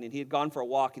walking, and he had gone for a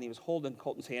walk, and he was holding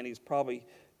Colton's hand. He's probably,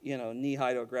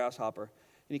 knee-high to a grasshopper.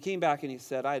 And he came back and he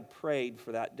said, "I had prayed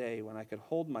for that day when I could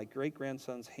hold my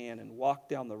great-grandson's hand and walk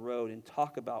down the road and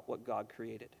talk about what God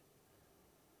created."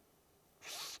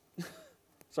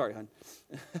 Sorry, hon.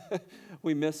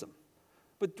 We miss him.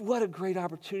 But what a great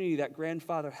opportunity that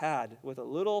grandfather had with a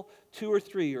little 2 or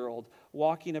 3-year-old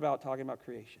walking about, talking about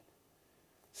creation.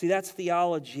 See, that's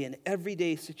theology in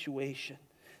everyday situation.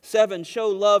 7, show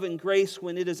love and grace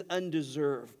when it is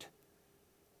undeserved.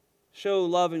 Show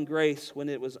love and grace when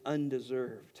it was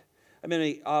undeserved. I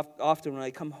mean, often when I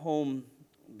come home,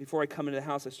 before I come into the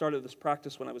house, I started this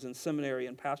practice when I was in seminary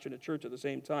and pastoring a church at the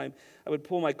same time. I would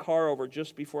pull my car over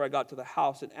just before I got to the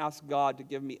house and ask God to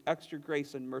give me extra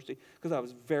grace and mercy because I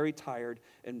was very tired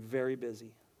and very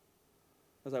busy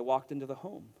as I walked into the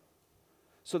home,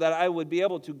 so that I would be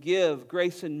able to give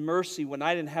grace and mercy when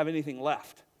I didn't have anything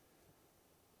left.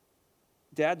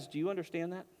 Dads, do you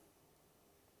understand that?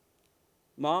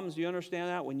 Moms, do you understand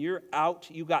that? When you're out,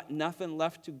 you got nothing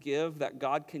left to give, that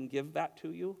God can give that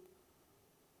to you?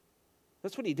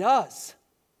 That's what He does.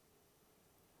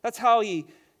 That's how He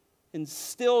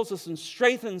instills us and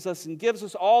strengthens us and gives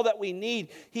us all that we need.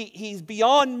 He's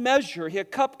beyond measure. Your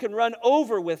cup can run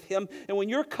over with Him. And when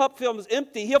your cup feels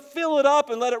empty, He'll fill it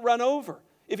up and let it run over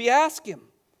if you ask Him.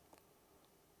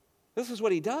 This is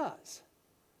what He does.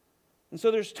 And so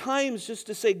there's times just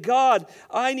to say, "God,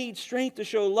 I need strength to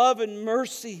show love and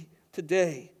mercy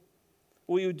today."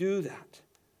 Will you do that?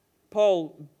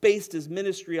 Paul based his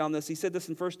ministry on this. He said this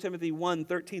in 1 Timothy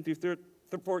 1:13 through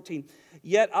 14.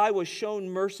 "Yet I was shown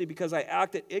mercy because I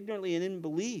acted ignorantly and in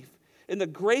unbelief. And the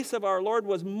grace of our Lord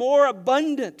was more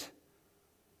abundant."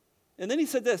 And then he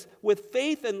said this, "with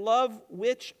faith and love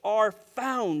which are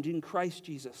found in Christ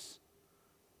Jesus."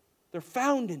 They're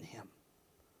found in Him.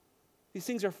 These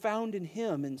things are found in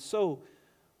Him. And so,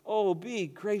 be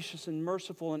gracious and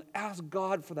merciful and ask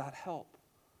God for that help.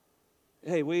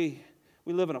 Hey, we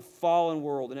live in a fallen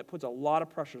world, and it puts a lot of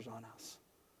pressures on us.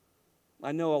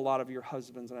 I know a lot of your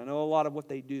husbands, and I know a lot of what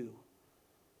they do,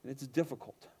 and it's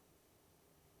difficult.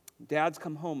 Dads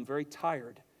come home very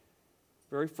tired,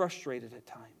 very frustrated at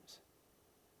times.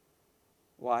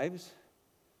 Wives,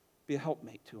 be a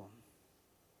helpmate to them.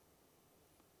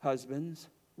 Husbands,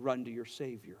 run to your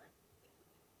Savior.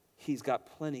 He's got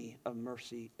plenty of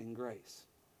mercy and grace.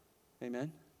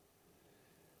 Amen?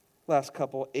 Last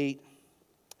couple, 8.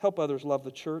 Help others love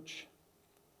the church.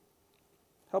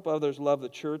 Help others love the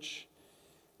church.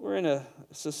 We're in a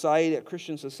society, a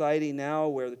Christian society now,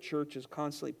 where the church is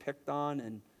constantly picked on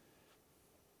and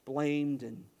blamed.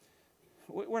 And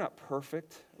we're not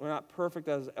perfect. We're not perfect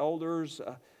as elders.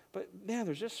 But man,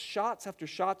 there's just shots after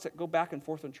shots that go back and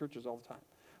forth in churches all the time.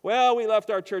 Well, we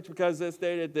left our church because they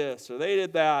did this or they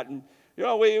did that. And, we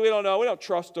don't know. We don't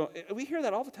trust them. We hear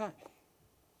that all the time.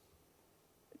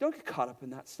 Don't get caught up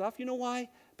in that stuff. You know why?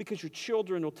 Because your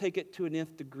children will take it to an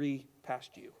nth degree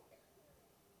past you.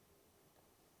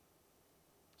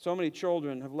 So many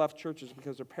children have left churches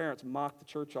because their parents mock the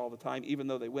church all the time, even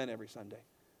though they win every Sunday.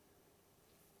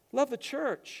 Love the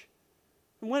church.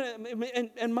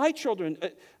 And my children,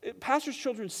 pastors'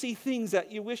 children see things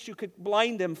that you wish you could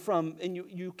blind them from, and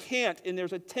you can't. And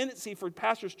there's a tendency for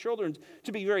pastors' children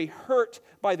to be very hurt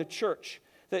by the church.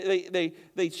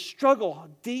 They struggle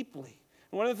deeply.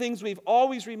 And one of the things we've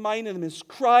always reminded them is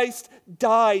Christ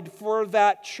died for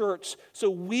that church. So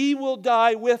we will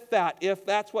die with that if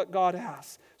that's what God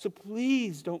asks. So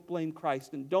please don't blame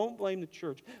Christ and don't blame the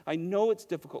church. I know it's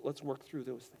difficult. Let's work through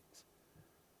those things.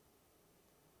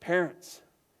 Parents,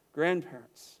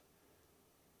 grandparents,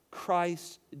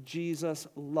 Christ Jesus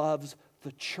loves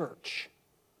the church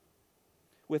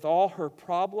with all her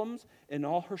problems and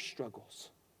all her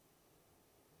struggles.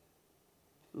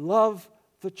 Love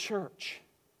the church.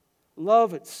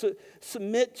 Love it.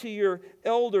 Submit to your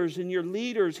elders and your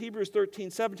leaders. Hebrews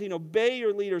 13:17. Obey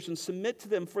your leaders and submit to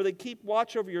them, for they keep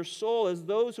watch over your soul as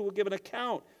those who will give an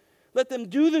account. Let them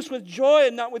do this with joy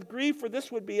and not with grief, for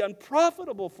this would be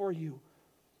unprofitable for you.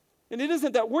 And it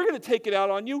isn't that we're going to take it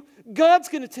out on you. God's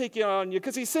going to take it out on you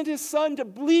because He sent His Son to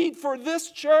bleed for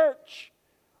this church.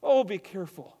 Oh, be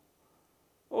careful.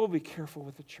 Oh, be careful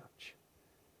with the church.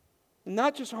 And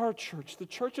not just our church, the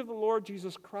church of the Lord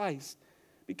Jesus Christ.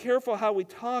 Be careful how we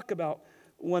talk about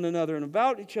one another and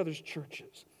about each other's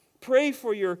churches. Pray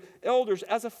for your elders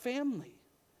as a family.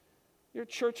 Your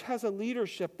church has a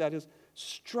leadership that is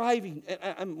striving.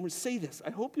 And I'm going to say this.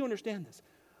 I hope you understand this.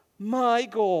 My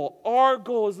goal, our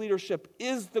goal as leadership,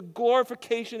 is the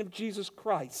glorification of Jesus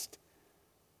Christ.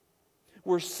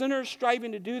 We're sinners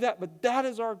striving to do that, but that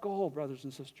is our goal, brothers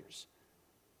and sisters.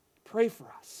 Pray for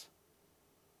us.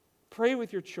 Pray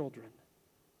with your children.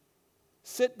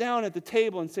 Sit down at the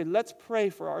table and say, let's pray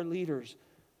for our leaders.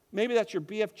 Maybe that's your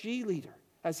BFG leader.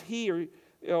 As he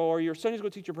or your Sunday school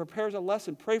teacher prepares a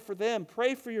lesson, pray for them.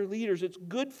 Pray for your leaders. It's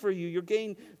good for you. You're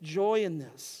gaining joy in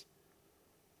this.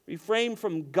 Refrain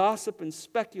from gossip and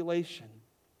speculation.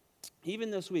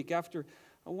 Even this week, after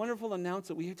a wonderful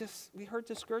announcement, we heard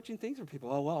discouraging things from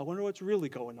people. Oh, well, I wonder what's really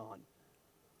going on.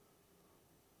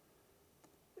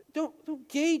 Don't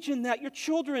gauge in that. Your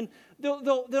children,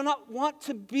 they'll not want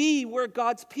to be where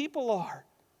God's people are.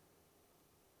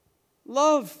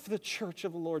 Love the church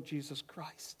of the Lord Jesus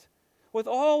Christ. With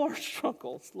all our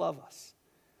struggles, love us.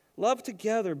 Love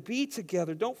together. Be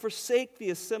together. Don't forsake the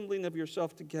assembling of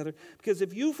yourself together. Because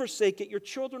if you forsake it, your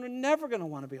children are never going to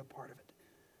want to be a part of it.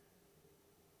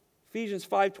 Ephesians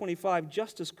 5:25,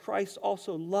 just as Christ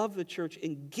also loved the church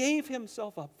and gave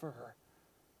himself up for her.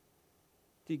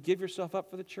 Do you give yourself up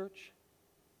for the church?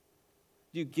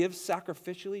 Do you give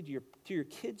sacrificially? Do your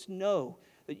kids know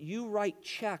that you write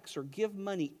checks or give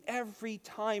money every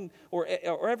time or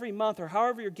every month or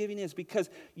however your giving is because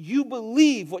you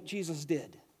believe what Jesus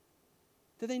did?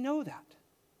 Do they know that?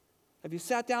 Have you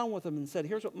sat down with them and said,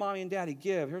 here's what mommy and daddy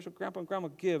give, here's what grandpa and grandma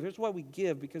give, here's what we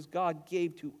give because God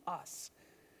gave to us?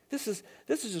 This is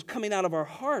just coming out of our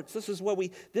hearts. This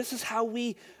is how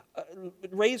we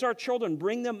raise our children,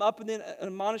 bring them up in the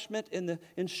admonishment and the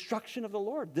instruction of the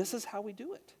Lord. This is how we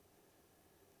do it.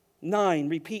 9,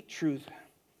 repeat truth.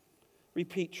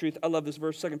 Repeat truth. I love this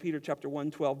verse, 2 Peter chapter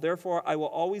 1:12. Therefore, I will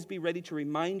always be ready to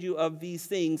remind you of these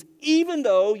things, even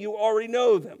though you already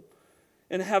know them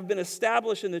and have been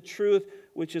established in the truth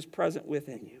which is present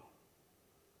within you.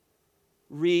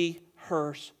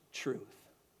 Rehearse truth.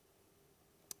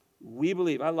 We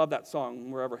believe. I love that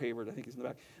song, Wherever Hayward, I think he's in the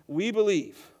back. We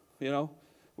believe,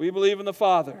 We believe in the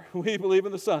Father. We believe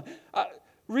in the Son.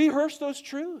 Rehearse those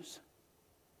truths.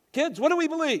 Kids, what do we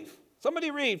believe?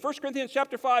 Somebody read 1 Corinthians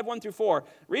chapter 5, 1-4.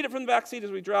 Read it from the back seat as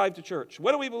we drive to church.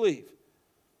 What do we believe?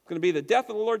 It's going to be the death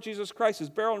of the Lord Jesus Christ, his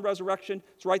burial and resurrection.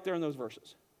 It's right there in those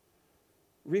verses.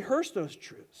 Rehearse those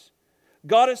truths.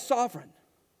 God is sovereign.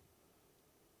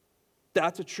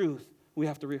 That's a truth we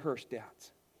have to rehearse,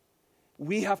 dads.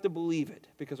 We have to believe it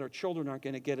because our children aren't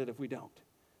going to get it if we don't.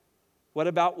 What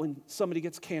about when somebody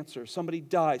gets cancer, somebody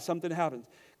dies, something happens?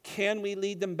 Can we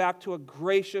lead them back to a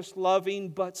gracious, loving,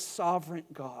 but sovereign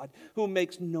God who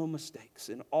makes no mistakes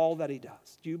in all that he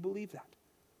does? Do you believe that?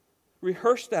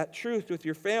 Rehearse that truth with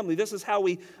your family. This is how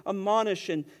we admonish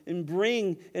and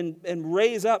bring and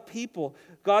raise up people.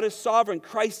 God is sovereign.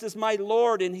 Christ is my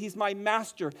Lord and he's my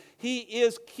master. He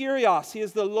is Kyrios. He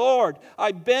is the Lord.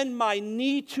 I bend my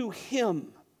knee to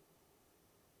him.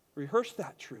 Rehearse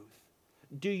that truth.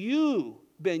 Do you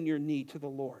bend your knee to the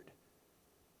Lord?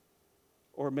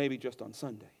 Or maybe just on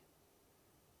Sunday?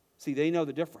 See, they know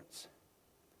the difference.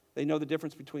 They know the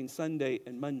difference between Sunday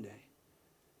and Monday.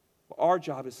 Our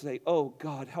job is to say, oh,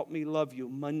 God, help me love you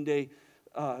Monday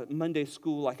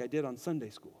school like I did on Sunday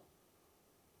school.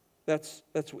 That's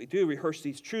what we do, rehearse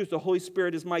these truths. The Holy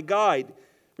Spirit is my guide.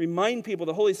 Remind people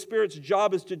the Holy Spirit's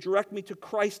job is to direct me to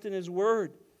Christ and his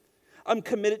word. I'm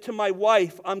committed to my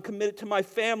wife. I'm committed to my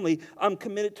family. I'm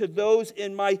committed to those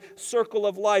in my circle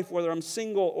of life, whether I'm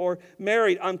single or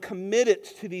married. I'm committed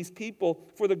to these people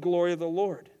for the glory of the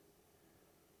Lord.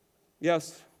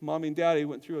 Yes, Mommy and Daddy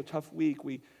went through a tough week.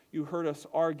 You heard us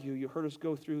argue. You heard us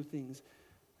go through things.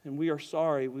 And we are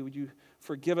sorry. Would you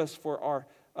forgive us for our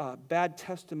bad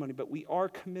testimony? But we are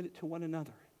committed to one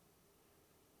another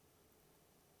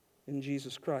in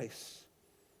Jesus Christ.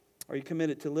 Are you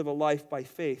committed to live a life by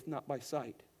faith, not by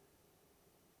sight?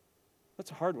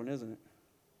 That's a hard one, isn't it?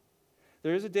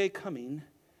 There is a day coming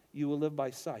you will live by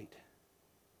sight.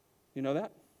 You know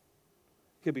that?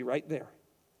 He'll be right there.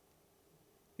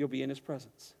 You'll be in his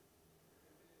presence.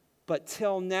 But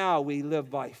till now, we live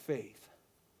by faith.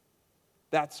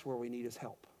 That's where we need his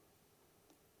help.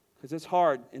 Because it's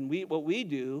hard. And what we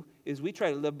do is we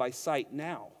try to live by sight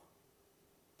now.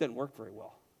 Doesn't work very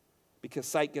well. Because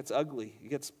sight gets ugly. It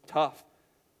gets tough.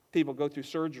 People go through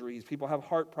surgeries. People have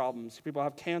heart problems. People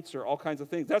have cancer. All kinds of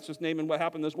things. That's just naming what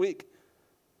happened this week.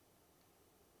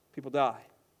 People die.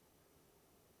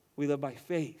 We live by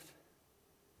faith.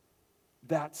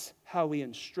 That's how we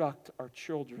instruct our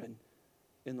children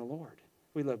in the Lord.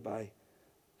 We live by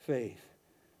faith.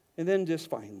 And then just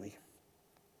finally,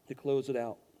 to close it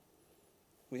out,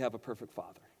 we have a perfect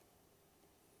Father.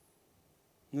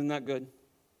 Isn't that good?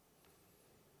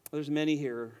 There's many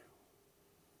here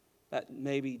that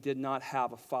maybe did not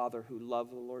have a father who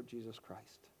loved the Lord Jesus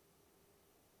Christ.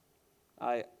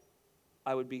 I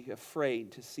would be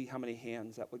afraid to see how many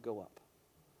hands that would go up.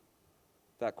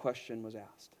 That question was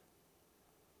asked.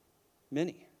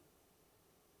 Many.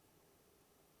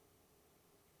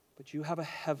 But you have a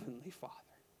heavenly Father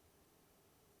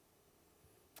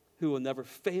who will never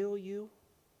fail you,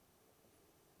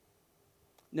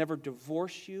 never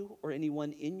divorce you or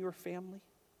anyone in your family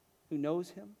who knows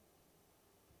him.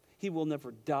 He will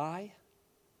never die.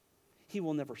 He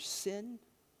will never sin.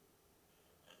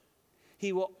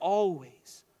 He will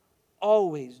always,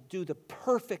 always do the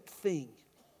perfect thing.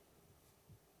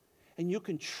 And you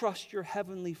can trust your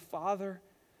heavenly Father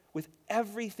with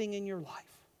everything in your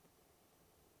life.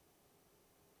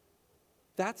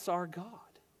 That's our God.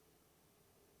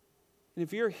 And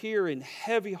if you're here and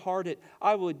heavy-hearted,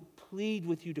 I would plead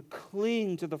with you to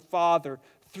cling to the Father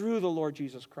through the Lord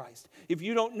Jesus Christ. If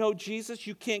you don't know Jesus,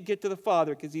 you can't get to the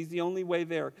Father because He's the only way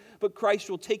there. But Christ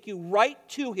will take you right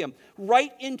to Him,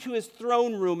 right into His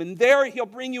throne room, and there He'll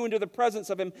bring you into the presence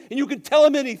of Him, and you can tell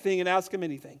Him anything and ask Him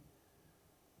anything.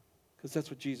 Because that's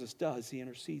what Jesus does. He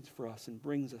intercedes for us and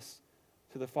brings us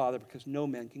to the Father because no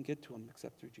man can get to Him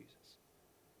except through Jesus.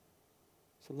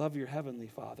 So love your heavenly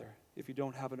Father if you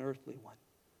don't have an earthly one.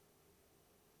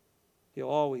 He'll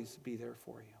always be there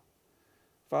for you.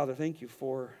 Father, thank you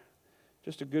for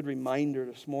just a good reminder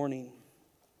this morning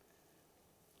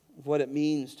of what it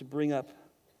means to bring up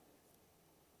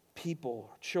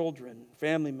people, children,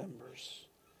 family members,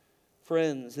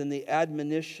 friends in the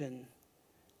admonition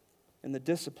and the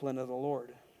discipline of the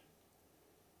Lord.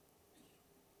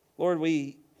 Lord,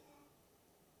 we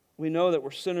know that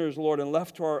we're sinners, Lord, and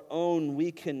left to our own,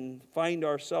 we can find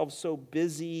ourselves so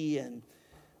busy and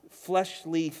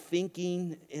fleshly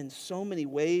thinking in so many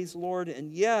ways, Lord.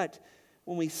 And yet,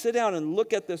 when we sit down and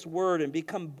look at this word and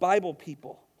become Bible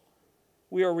people,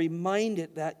 we are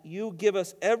reminded that you give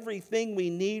us everything we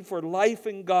need for life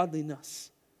and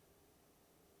godliness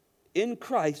in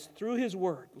Christ through His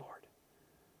word, Lord.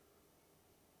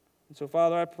 And so,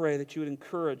 Father, I pray that you would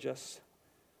encourage us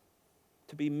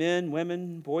to be men,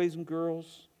 women, boys and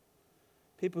girls,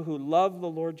 people who love the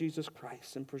Lord Jesus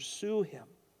Christ and pursue Him.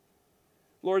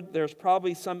 Lord, there's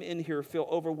probably some in here who feel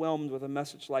overwhelmed with a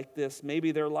message like this.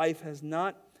 Maybe their life has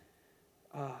not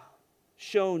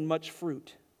shown much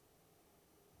fruit.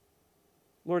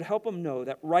 Lord, help them know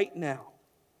that right now,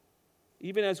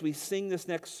 even as we sing this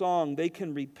next song, they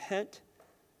can repent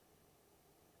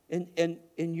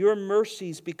and your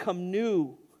mercies become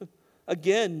new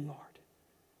again, Lord.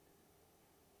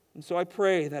 And so I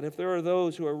pray that if there are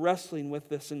those who are wrestling with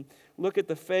this and look at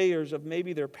the failures of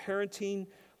maybe their parenting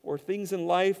or things in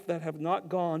life that have not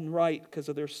gone right because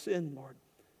of their sin, Lord,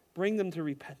 bring them to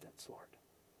repentance, Lord,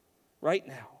 right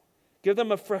now. Give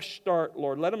them a fresh start,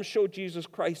 Lord. Let them show Jesus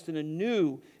Christ in a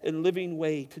new and living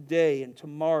way today and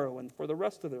tomorrow and for the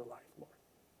rest of their life, Lord.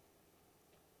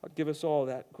 Lord, give us all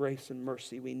that grace and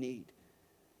mercy we need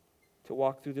to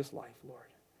walk through this life, Lord.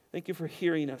 Thank you for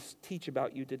hearing us teach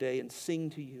about you today and sing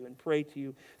to you and pray to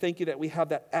you. Thank you that we have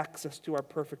that access to our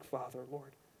perfect Father,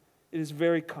 Lord. It is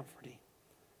very comforting.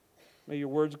 May your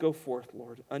words go forth,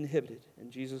 Lord, uninhibited.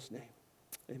 In Jesus' name,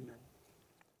 amen.